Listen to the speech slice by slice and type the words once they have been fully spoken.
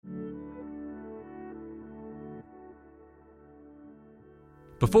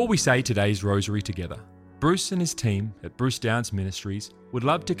Before we say today's rosary together, Bruce and his team at Bruce Downs Ministries would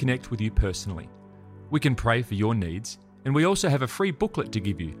love to connect with you personally. We can pray for your needs, and we also have a free booklet to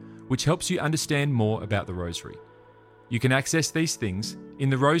give you, which helps you understand more about the rosary. You can access these things in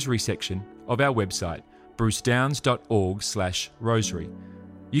the rosary section of our website, brucedowns.org/rosary.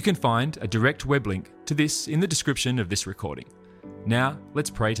 You can find a direct web link to this in the description of this recording. Now, let's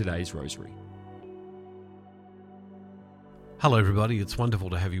pray today's rosary. Hello everybody, it's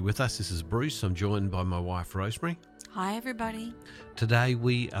wonderful to have you with us. This is Bruce. I'm joined by my wife Rosemary. Hi everybody. Today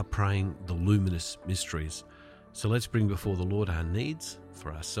we are praying the luminous mysteries. So let's bring before the Lord our needs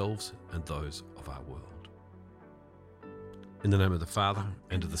for ourselves and those of our world. In the name of the Father,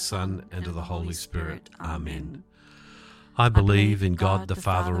 and of the Son, and of the Holy Spirit. Amen. I believe in God the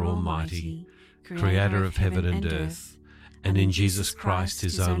Father Almighty, creator of heaven and earth, and in Jesus Christ,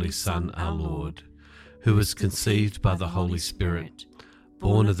 his only Son, our Lord, who was conceived by the Holy Spirit,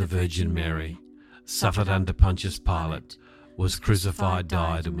 born of the Virgin Mary, suffered under Pontius Pilate, was crucified,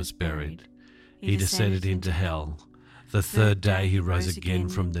 died, and was buried. He descended into hell. The third day he rose again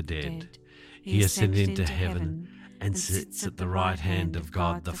from the dead. He ascended into heaven and sits at the right hand of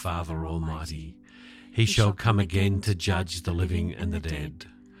God the Father Almighty. He shall come again to judge the living and the dead.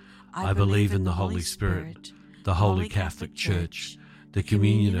 I believe in the Holy Spirit, the Holy Catholic Church, the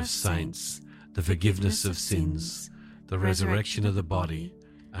communion of saints, the forgiveness of sins, the resurrection of the body,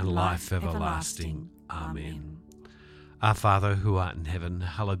 and life everlasting. Amen. Our Father, who art in heaven,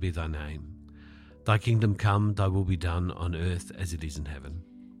 hallowed be thy name. Thy kingdom come, thy will be done on earth as it is in heaven.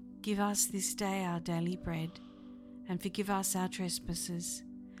 Give us this day our daily bread, and forgive us our trespasses,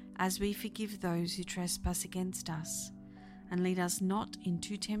 as we forgive those who trespass against us. And lead us not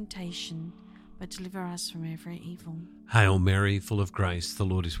into temptation, but deliver us from every evil. Hail Mary, full of grace, the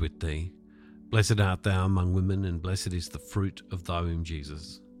Lord is with thee. Blessed art thou among women, and blessed is the fruit of thy womb,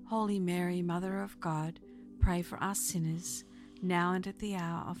 Jesus. Holy Mary, Mother of God, pray for us sinners, now and at the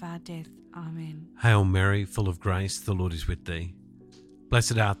hour of our death. Amen. Hail Mary, full of grace, the Lord is with thee.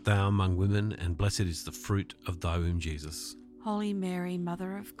 Blessed art thou among women, and blessed is the fruit of thy womb, Jesus. Holy Mary,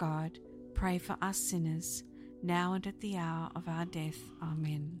 Mother of God, pray for us sinners, now and at the hour of our death.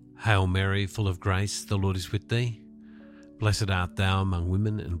 Amen. Hail Mary, full of grace, the Lord is with thee. Blessed art thou among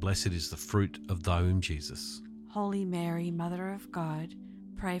women, and blessed is the fruit of thy womb, Jesus. Holy Mary, Mother of God,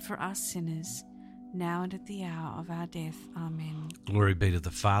 pray for us sinners, now and at the hour of our death. Amen. Glory be to the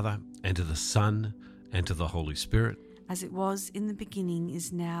Father, and to the Son, and to the Holy Spirit. As it was in the beginning,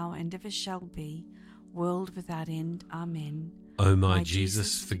 is now, and ever shall be, world without end. Amen. O my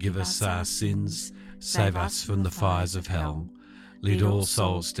Jesus, forgive us our sins, save us from the fires of hell. Lead all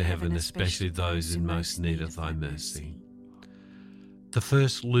souls to heaven, especially those in most need of thy mercy. The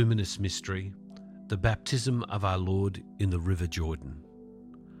first luminous mystery, the baptism of our Lord in the river Jordan.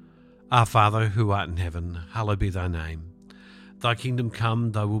 Our Father, who art in heaven, hallowed be thy name. Thy kingdom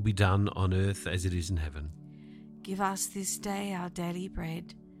come, thy will be done on earth as it is in heaven. Give us this day our daily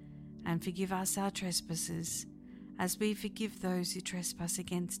bread, and forgive us our trespasses, as we forgive those who trespass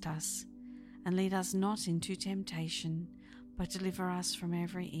against us. And lead us not into temptation, but deliver us from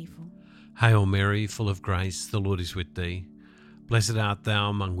every evil. Hail Mary, full of grace, the Lord is with thee. Blessed art thou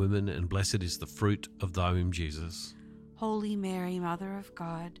among women, and blessed is the fruit of thy womb, Jesus. Holy Mary, Mother of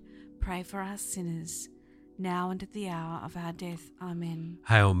God, pray for us sinners, now and at the hour of our death. Amen.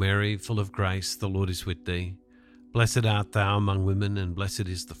 Hail Mary, full of grace, the Lord is with thee. Blessed art thou among women, and blessed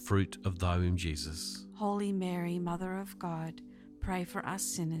is the fruit of thy womb, Jesus. Holy Mary, Mother of God, pray for us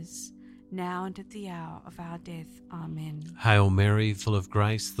sinners, now and at the hour of our death. Amen. Hail Mary, full of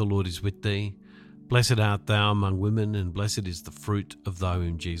grace, the Lord is with thee. Blessed art thou among women, and blessed is the fruit of thy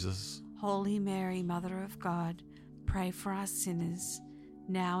womb, Jesus. Holy Mary, Mother of God, pray for us sinners,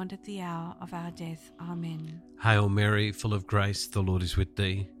 now and at the hour of our death. Amen. Hail Mary, full of grace, the Lord is with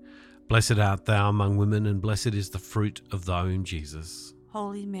thee. Blessed art thou among women, and blessed is the fruit of thy womb, Jesus.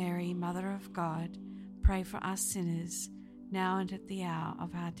 Holy Mary, Mother of God, pray for us sinners, now and at the hour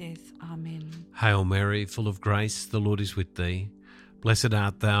of our death. Amen. Hail Mary, full of grace, the Lord is with thee. Blessed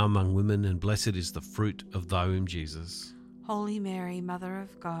art thou among women, and blessed is the fruit of thy womb, Jesus. Holy Mary, Mother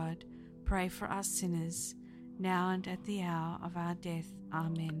of God, pray for us sinners, now and at the hour of our death.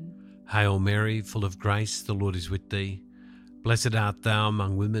 Amen. Hail Mary, full of grace, the Lord is with thee. Blessed art thou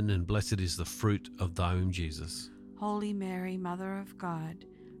among women, and blessed is the fruit of thy womb, Jesus. Holy Mary, Mother of God,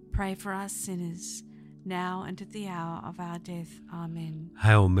 pray for us sinners, now and at the hour of our death. Amen.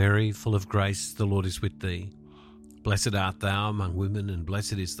 Hail Mary, full of grace, the Lord is with thee. Blessed art thou among women, and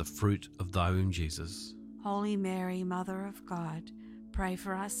blessed is the fruit of thy womb, Jesus. Holy Mary, Mother of God, pray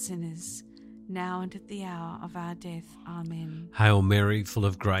for us sinners, now and at the hour of our death. Amen. Hail Mary, full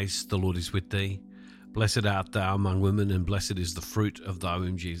of grace, the Lord is with thee. Blessed art thou among women, and blessed is the fruit of thy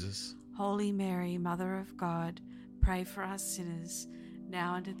womb, Jesus. Holy Mary, Mother of God, pray for us sinners,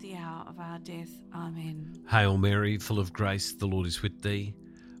 now and at the hour of our death. Amen. Hail Mary, full of grace, the Lord is with thee.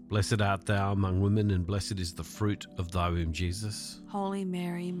 Blessed art thou among women, and blessed is the fruit of thy womb, Jesus. Holy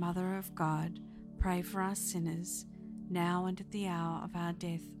Mary, Mother of God, pray for us sinners, now and at the hour of our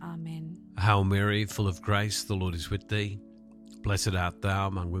death. Amen. Hail Mary, full of grace, the Lord is with thee. Blessed art thou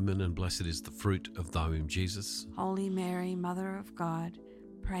among women, and blessed is the fruit of thy womb, Jesus. Holy Mary, Mother of God,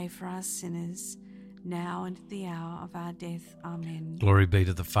 pray for us sinners, now and at the hour of our death. Amen. Glory be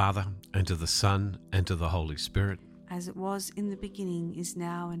to the Father, and to the Son, and to the Holy Spirit. As it was in the beginning, is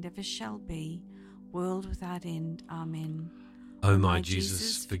now, and ever shall be, world without end. Amen. O my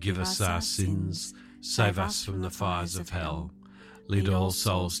Jesus, forgive us our sins, save us from the fires of hell. Lead all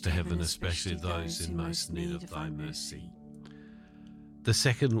souls to heaven, especially those in most need of thy mercy. The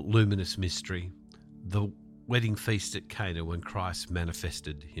second luminous mystery, the wedding feast at Cana when Christ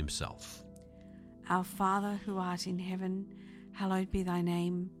manifested himself. Our Father, who art in heaven, hallowed be thy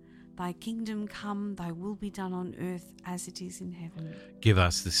name. Thy kingdom come, thy will be done on earth as it is in heaven. Give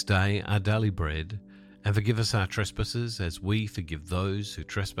us this day our daily bread, and forgive us our trespasses as we forgive those who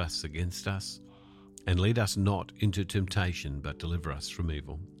trespass against us. And lead us not into temptation, but deliver us from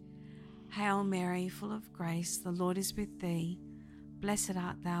evil. Hail Mary, full of grace, the Lord is with thee. Blessed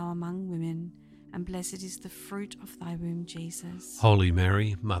art thou among women, and blessed is the fruit of thy womb, Jesus. Holy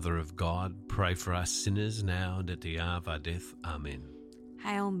Mary, Mother of God, pray for us sinners now and at the hour of our death. Amen.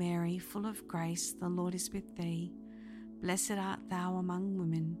 Hail Mary, full of grace, the Lord is with thee. Blessed art thou among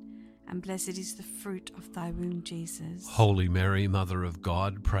women, and blessed is the fruit of thy womb, Jesus. Holy Mary, Mother of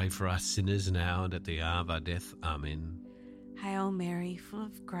God, pray for us sinners now and at the hour of our death. Amen. Hail Mary, full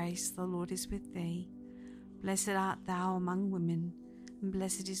of grace, the Lord is with thee. Blessed art thou among women, and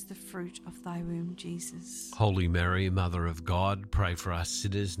blessed is the fruit of thy womb, Jesus. Holy Mary, Mother of God, pray for us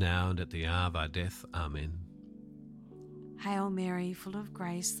sinners now and at the hour of our death. Amen. Hail Mary, full of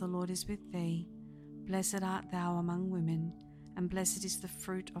grace, the Lord is with thee. Blessed art thou among women, and blessed is the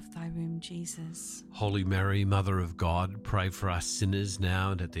fruit of thy womb, Jesus. Holy Mary, Mother of God, pray for us sinners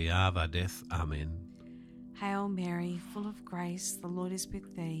now and at the hour of our death. Amen. Hail Mary, full of grace, the Lord is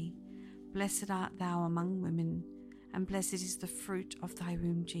with thee. Blessed art thou among women, and blessed is the fruit of thy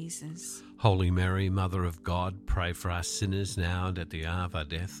womb, Jesus. Holy Mary, Mother of God, pray for us sinners now and at the hour of our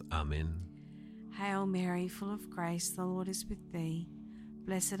death. Amen. Hail Mary, full of grace, the Lord is with thee.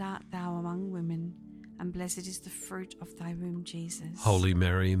 Blessed art thou among women, and blessed is the fruit of thy womb, Jesus. Holy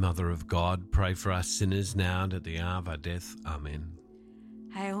Mary, Mother of God, pray for us sinners now and at the hour of our death. Amen.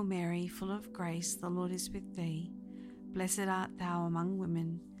 Hail Mary, full of grace, the Lord is with thee. Blessed art thou among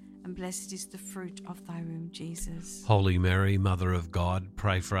women, and blessed is the fruit of thy womb, Jesus. Holy Mary, Mother of God,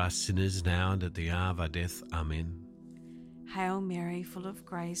 pray for us sinners now and at the hour of our death. Amen. Hail Mary, full of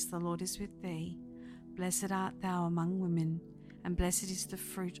grace, the Lord is with thee. Blessed art thou among women, and blessed is the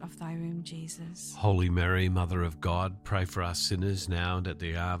fruit of thy womb, Jesus. Holy Mary, Mother of God, pray for us sinners now and at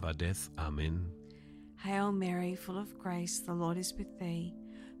the hour of our death. Amen. Hail Mary, full of grace, the Lord is with thee.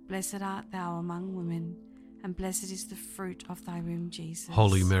 Blessed art thou among women, and blessed is the fruit of thy womb, Jesus.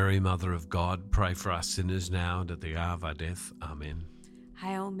 Holy Mary, Mother of God, pray for us sinners now and at the hour of our death. Amen.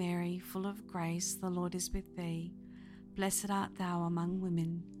 Hail Mary, full of grace, the Lord is with thee. Blessed art thou among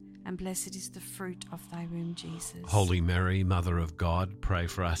women, and blessed is the fruit of thy womb, Jesus. Holy Mary, Mother of God, pray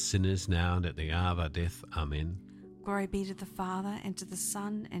for us sinners now and at the hour of our death. Amen. Glory be to the Father, and to the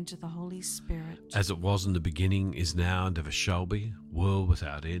Son, and to the Holy Spirit. As it was in the beginning, is now, and ever shall be, world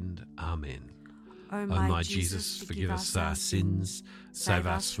without end. Amen. O my Jesus, forgive us our sins, save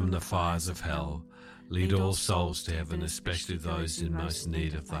us from the fires of hell. Lead all souls to heaven, especially those in most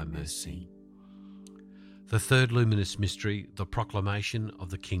need of thy mercy. The third luminous mystery, the proclamation of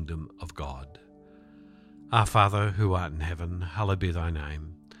the kingdom of God. Our Father, who art in heaven, hallowed be thy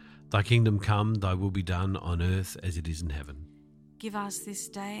name. Thy kingdom come, thy will be done on earth as it is in heaven. Give us this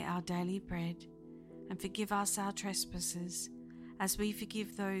day our daily bread, and forgive us our trespasses, as we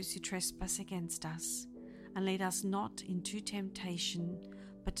forgive those who trespass against us. And lead us not into temptation,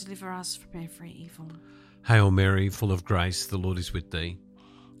 but deliver us from every evil. Hail Mary, full of grace, the Lord is with thee.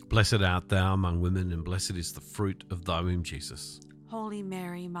 Blessed art thou among women, and blessed is the fruit of thy womb, Jesus. Holy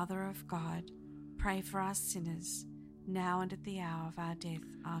Mary, Mother of God, pray for us sinners, now and at the hour of our death.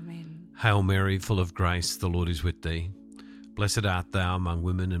 Amen. Hail Mary, full of grace, the Lord is with thee. Blessed art thou among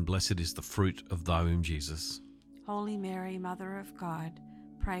women, and blessed is the fruit of thy womb, Jesus. Holy Mary, Mother of God,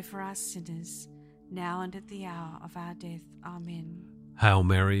 pray for us sinners, now and at the hour of our death. Amen. Hail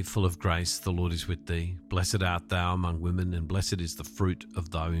Mary, full of grace, the Lord is with thee. Blessed art thou among women, and blessed is the fruit of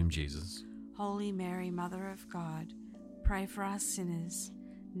thy womb, Jesus. Holy Mary, Mother of God, pray for us sinners,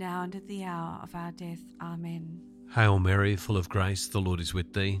 now and at the hour of our death. Amen. Hail Mary, full of grace, the Lord is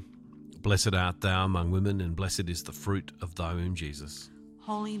with thee. Blessed art thou among women, and blessed is the fruit of thy womb, Jesus.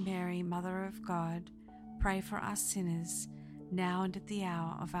 Holy Mary, Mother of God, pray for us sinners, now and at the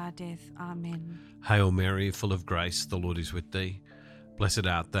hour of our death. Amen. Hail Mary, full of grace, the Lord is with thee. Blessed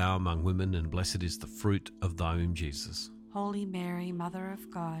art thou among women, and blessed is the fruit of thy womb, Jesus. Holy Mary, Mother of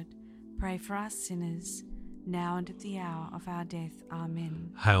God, pray for us sinners, now and at the hour of our death.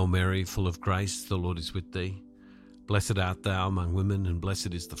 Amen. Hail Mary, full of grace, the Lord is with thee. Blessed art thou among women, and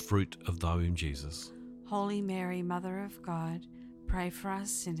blessed is the fruit of thy womb, Jesus. Holy Mary, Mother of God, pray for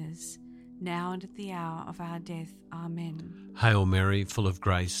us sinners, now and at the hour of our death. Amen. Hail Mary, full of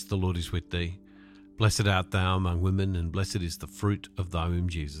grace, the Lord is with thee. Blessed art thou among women, and blessed is the fruit of thy womb,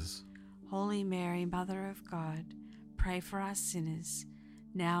 Jesus. Holy Mary, Mother of God, pray for us sinners,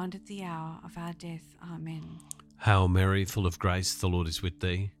 now and at the hour of our death. Amen. Hail Mary, full of grace, the Lord is with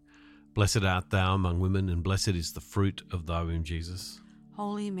thee. Blessed art thou among women, and blessed is the fruit of thy womb, Jesus.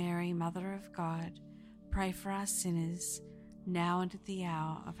 Holy Mary, Mother of God, pray for us sinners, now and at the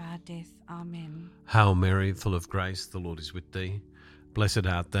hour of our death. Amen. Hail Mary, full of grace, the Lord is with thee. Blessed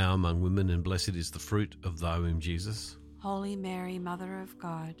art thou among women, and blessed is the fruit of thy womb, Jesus. Holy Mary, Mother of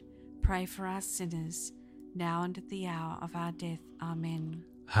God, pray for us sinners, now and at the hour of our death. Amen.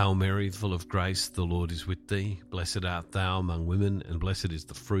 Hail Mary, full of grace, the Lord is with thee. Blessed art thou among women, and blessed is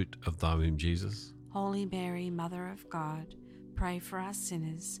the fruit of thy womb, Jesus. Holy Mary, Mother of God, pray for us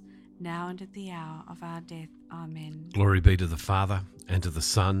sinners, now and at the hour of our death. Amen. Glory be to the Father, and to the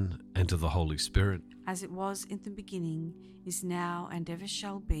Son, and to the Holy Spirit. As it was in the beginning, is now, and ever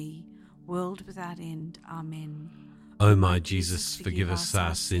shall be, world without end. Amen. O my Jesus, forgive us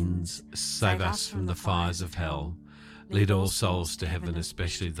our sins, save us from the fires of hell. Lead all souls to heaven,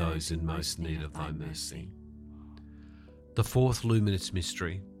 especially those in most need of thy mercy. The fourth luminous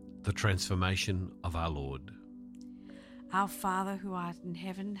mystery, the transformation of our Lord. Our Father, who art in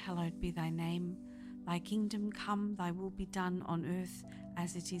heaven, hallowed be thy name. Thy kingdom come, thy will be done on earth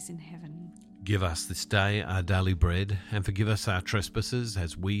as it is in heaven. Give us this day our daily bread, and forgive us our trespasses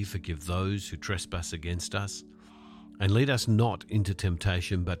as we forgive those who trespass against us. And lead us not into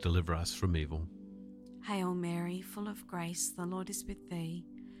temptation, but deliver us from evil. Hail Mary, full of grace, the Lord is with thee.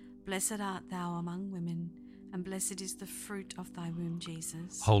 Blessed art thou among women, and blessed is the fruit of thy womb,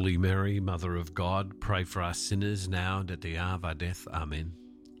 Jesus. Holy Mary, Mother of God, pray for us sinners now and at the hour of our death. Amen.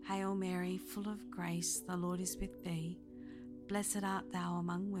 Hail Mary, full of grace, the Lord is with thee. Blessed art thou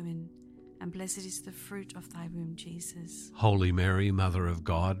among women, and blessed is the fruit of thy womb, Jesus. Holy Mary, Mother of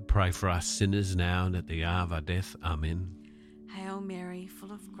God, pray for us sinners now and at the hour of our death. Amen. Hail Mary,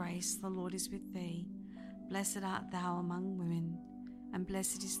 full of grace, the Lord is with thee. Blessed art thou among women, and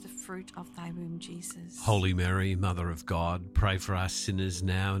blessed is the fruit of thy womb, Jesus. Holy Mary, Mother of God, pray for us sinners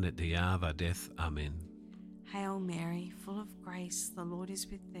now and at the hour of our death. Amen. Hail Mary, full of grace, the Lord is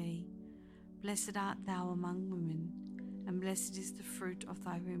with thee. Blessed art thou among women, and blessed is the fruit of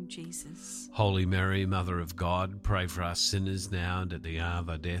thy womb, Jesus. Holy Mary, Mother of God, pray for us sinners now and at the hour of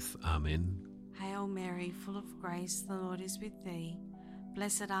our death. Amen. Hail Mary, full of grace, the Lord is with thee.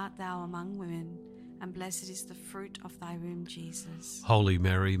 Blessed art thou among women, and blessed is the fruit of thy womb, Jesus. Holy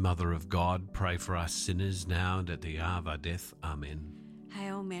Mary, Mother of God, pray for us sinners now and at the hour of our death. Amen.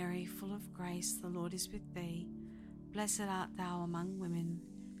 Hail Mary, full of grace, the Lord is with thee. Blessed art thou among women,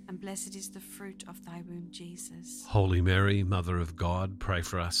 and blessed is the fruit of thy womb, Jesus. Holy Mary, Mother of God, pray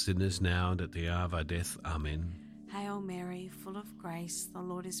for us sinners now and at the hour of our death. Amen. Hail Mary, full of grace, the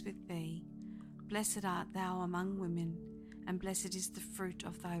Lord is with thee. Blessed art thou among women, and blessed is the fruit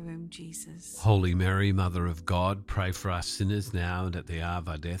of thy womb, Jesus. Holy Mary, Mother of God, pray for us sinners now and at the hour of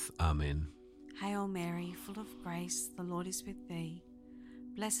our death. Amen. Hail Mary, full of grace, the Lord is with thee.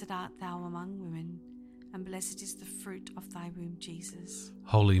 Blessed art thou among women, and blessed is the fruit of thy womb, Jesus.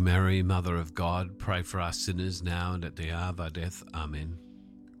 Holy Mary, Mother of God, pray for us sinners now and at the hour of our death. Amen.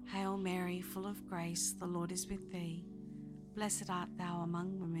 Hail Mary, full of grace, the Lord is with thee. Blessed art thou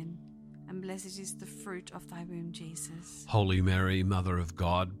among women, and blessed is the fruit of thy womb, Jesus. Holy Mary, Mother of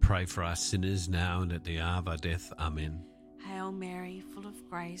God, pray for us sinners now and at the hour of our death. Amen. Hail Mary, full of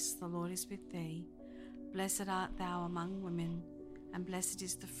grace, the Lord is with thee. Blessed art thou among women, and blessed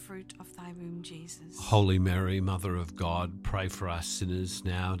is the fruit of thy womb, Jesus. Holy Mary, Mother of God, pray for us sinners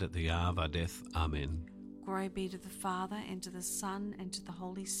now and at the hour of our death. Amen. Glory be to the Father, and to the Son, and to the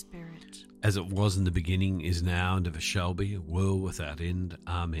Holy Spirit. As it was in the beginning, is now, and ever shall be, world without end.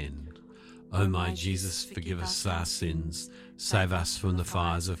 Amen. O my Jesus, forgive us our sins, save us from the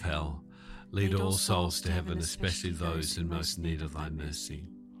fires of hell. Lead all souls to heaven, especially those in most need of thy mercy.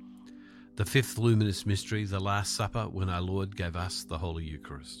 The fifth luminous mystery, the Last Supper, when our Lord gave us the Holy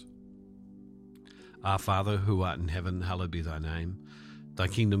Eucharist. Our Father, who art in heaven, hallowed be thy name. Thy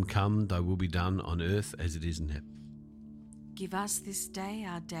kingdom come, thy will be done on earth as it is in heaven. Give us this day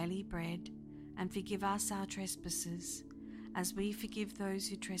our daily bread, and forgive us our trespasses, as we forgive those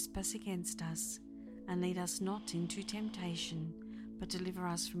who trespass against us. And lead us not into temptation, but deliver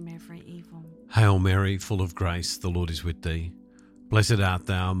us from every evil. Hail Mary, full of grace, the Lord is with thee. Blessed art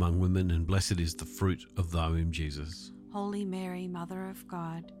thou among women, and blessed is the fruit of thy womb, Jesus. Holy Mary, Mother of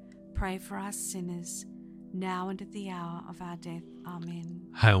God, pray for us sinners, now and at the hour of our death. Amen.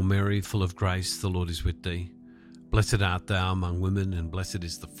 Hail Mary, full of grace, the Lord is with thee. Blessed art thou among women, and blessed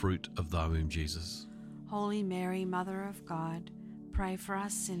is the fruit of thy womb, Jesus. Holy Mary, Mother of God, pray for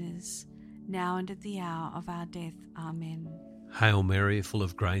us sinners, now and at the hour of our death. Amen. Hail Mary, full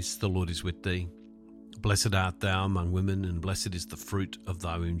of grace, the Lord is with thee. Blessed art thou among women, and blessed is the fruit of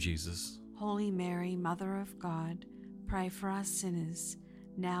thy womb, Jesus. Holy Mary, Mother of God, pray for us sinners,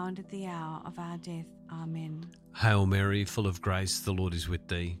 now and at the hour of our death. Amen. Hail Mary, full of grace, the Lord is with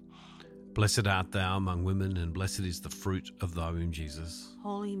thee. Blessed art thou among women, and blessed is the fruit of thy womb, Jesus.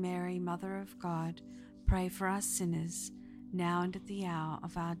 Holy Mary, Mother of God, pray for us sinners, now and at the hour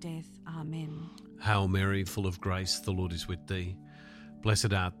of our death. Amen. Hail Mary, full of grace, the Lord is with thee.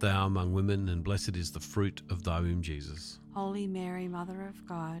 Blessed art thou among women, and blessed is the fruit of thy womb, Jesus. Holy Mary, Mother of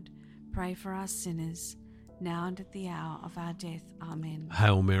God, pray for us sinners, now and at the hour of our death. Amen.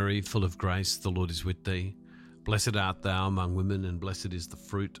 Hail Mary, full of grace, the Lord is with thee. Blessed art thou among women, and blessed is the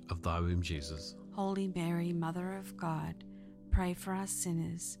fruit of thy womb, Jesus. Holy Mary, Mother of God, pray for us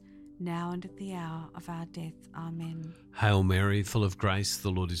sinners, now and at the hour of our death. Amen. Hail Mary, full of grace,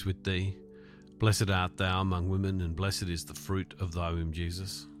 the Lord is with thee. Blessed art thou among women, and blessed is the fruit of thy womb,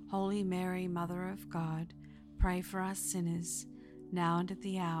 Jesus. Holy Mary, Mother of God, pray for us sinners, now and at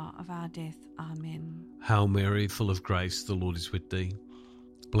the hour of our death. Amen. Hail Mary, full of grace, the Lord is with thee.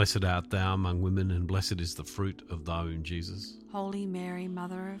 Blessed art thou among women, and blessed is the fruit of thy womb, Jesus. Holy Mary,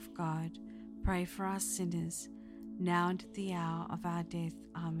 Mother of God, pray for us sinners, now and at the hour of our death.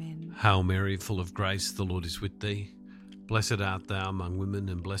 Amen. Hail Mary, full of grace, the Lord is with thee. Blessed art thou among women,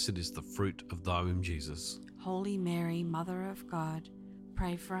 and blessed is the fruit of thy womb, Jesus. Holy Mary, Mother of God,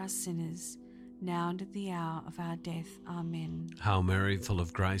 pray for us sinners, now and at the hour of our death. Amen. Hail Mary, full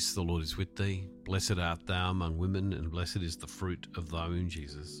of grace, the Lord is with thee. Blessed art thou among women, and blessed is the fruit of thy womb,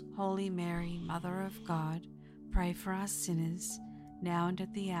 Jesus. Holy Mary, Mother of God, pray for us sinners, now and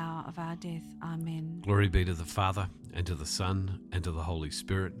at the hour of our death. Amen. Glory be to the Father, and to the Son, and to the Holy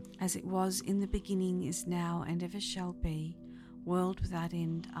Spirit. As it was in the beginning, is now, and ever shall be, world without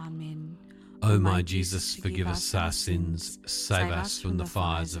end. Amen. O my Jesus, forgive us our sins, save us from the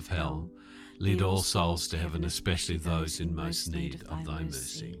fires of hell. Lead all souls to heaven, especially those in most need of thy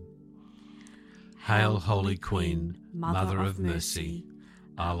mercy. Hail, Holy Queen, Mother of Mercy,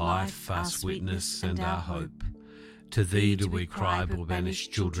 our life, our sweetness, and our hope. To thee do we cry, poor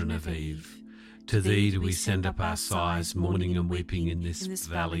banished children of Eve. To thee do we send up our sighs, mourning and weeping in this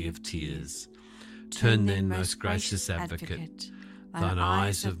valley of tears. Turn then, most gracious Advocate, thine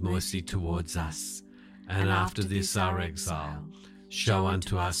eyes of mercy towards us, and after this our exile, show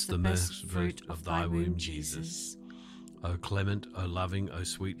unto us the merciful fruit of thy womb, Jesus. O clement, O loving, O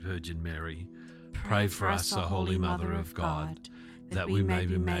sweet Virgin Mary, pray for us, O Holy Mother of God, that we may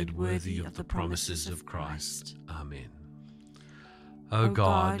be made worthy of the promises of Christ. Amen. O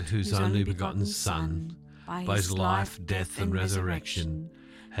God, whose only begotten Son, by his life, death, and resurrection,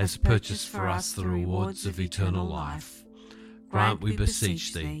 has purchased for us the rewards of eternal life, grant, we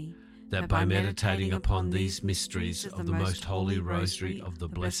beseech thee, that by meditating upon these mysteries of the most holy rosary of the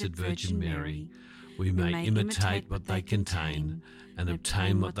Blessed Virgin Mary, we may imitate what they contain and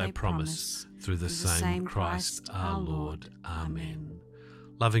obtain what they promise, through the same Christ our Lord. Amen.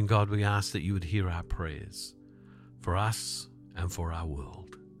 Loving God, we ask that you would hear our prayers for us and for our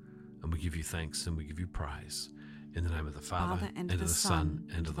world. And we give you thanks and we give you praise. In the name of the Father, and of the Son,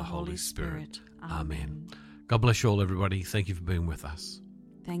 and of the Holy Spirit. Amen. God bless you all, everybody. Thank you for being with us.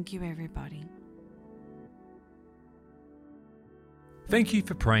 Thank you, everybody. Thank you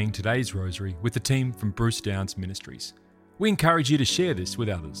for praying today's rosary with the team from Bruce Downs Ministries. We encourage you to share this with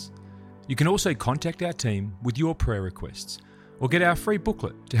others. You can also contact our team with your prayer requests or get our free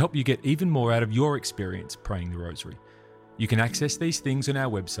booklet to help you get even more out of your experience praying the rosary. You can access these things on our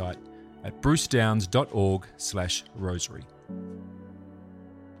website at brucedowns.org/rosary.